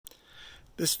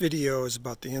This video is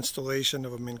about the installation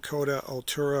of a Minnkota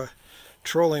Ultra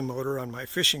trolling motor on my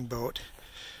fishing boat,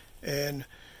 and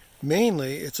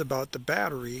mainly it's about the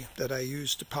battery that I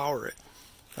use to power it.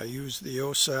 I use the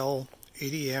Ocell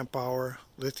 80 amp hour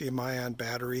lithium ion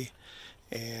battery,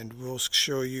 and we'll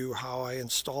show you how I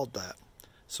installed that.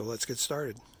 So let's get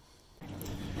started.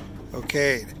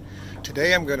 Okay,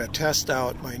 today I'm going to test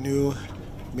out my new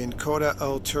Minnkota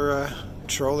Ultra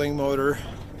trolling motor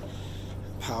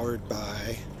powered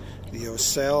by the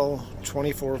Ocell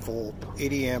 24V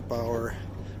 80 amp hour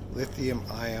lithium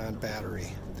ion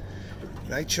battery.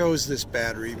 And I chose this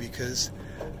battery because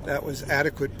that was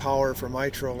adequate power for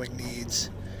my trolling needs,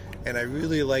 and I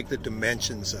really like the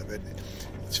dimensions of it.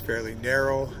 It's fairly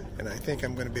narrow, and I think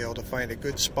I'm going to be able to find a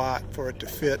good spot for it to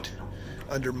fit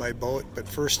under my boat, but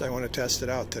first I want to test it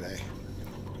out today.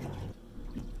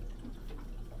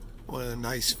 One of the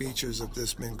nice features of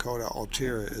this Minnkota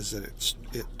Ultra is that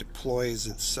it deploys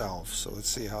itself, so let's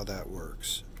see how that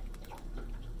works.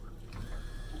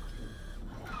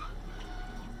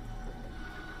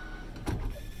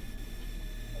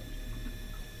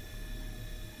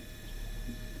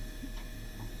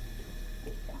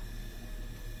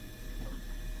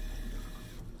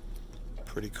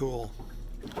 Pretty cool.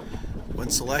 When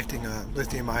selecting a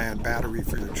lithium-ion battery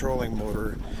for your trolling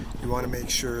motor, you want to make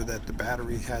sure that the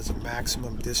battery has a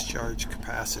maximum discharge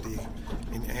capacity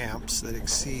in amps that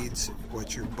exceeds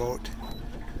what your boat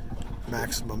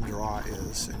maximum draw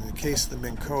is. In the case of the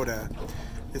Minnkota,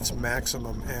 its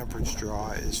maximum amperage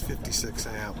draw is 56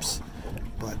 amps,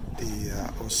 but the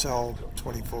Ocell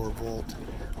 24V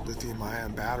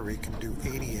lithium-ion battery can do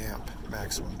 80 amp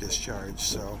maximum discharge.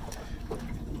 So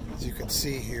as you can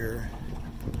see here,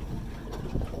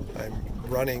 I'm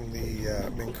running the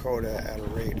Minnkota at a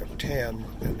rate of 10,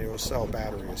 and the Ocell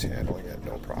battery is handling it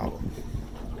no problem.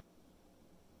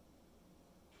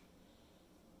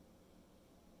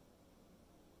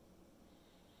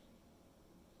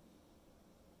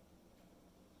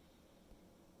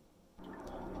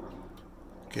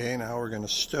 Okay, now we're going to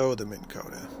stow the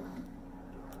Minnkota.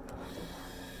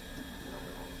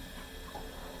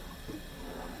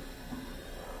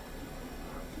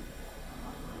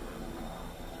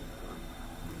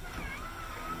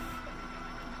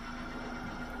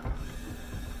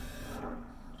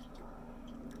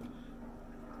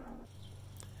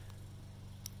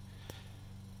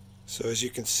 So as you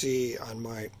can see on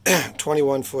my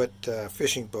 21-foot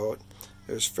fishing boat,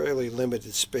 there's fairly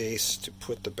limited space to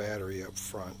put the battery up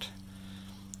front.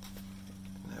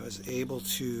 And I was able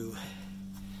to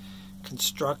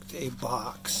construct a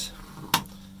box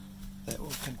that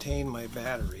will contain my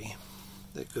battery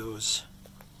that goes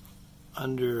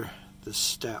under the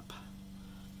step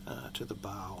to the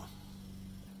bow.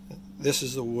 This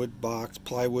is the wood box,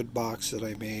 plywood box that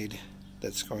I made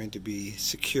that's going to be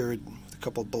secured with a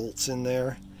couple bolts in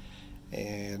there,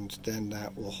 and then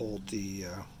that will hold the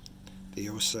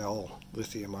Ocell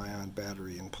lithium-ion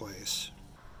battery in place.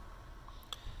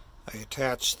 I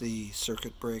attached the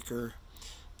circuit breaker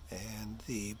and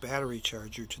the battery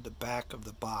charger to the back of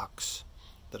the box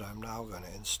that I'm now going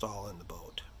to install in the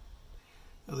boat.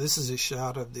 Now, this is a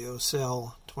shot of the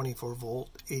Ocell 24V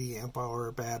 80 amp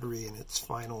hour battery in its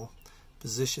final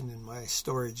position in my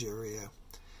storage area.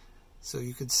 So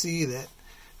you can see that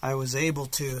I was able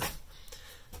to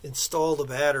install the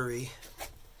battery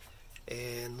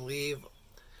and leave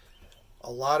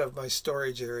a lot of my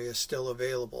storage area still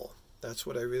available. That's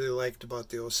what I really liked about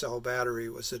the Ocell battery,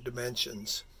 was the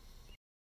dimensions.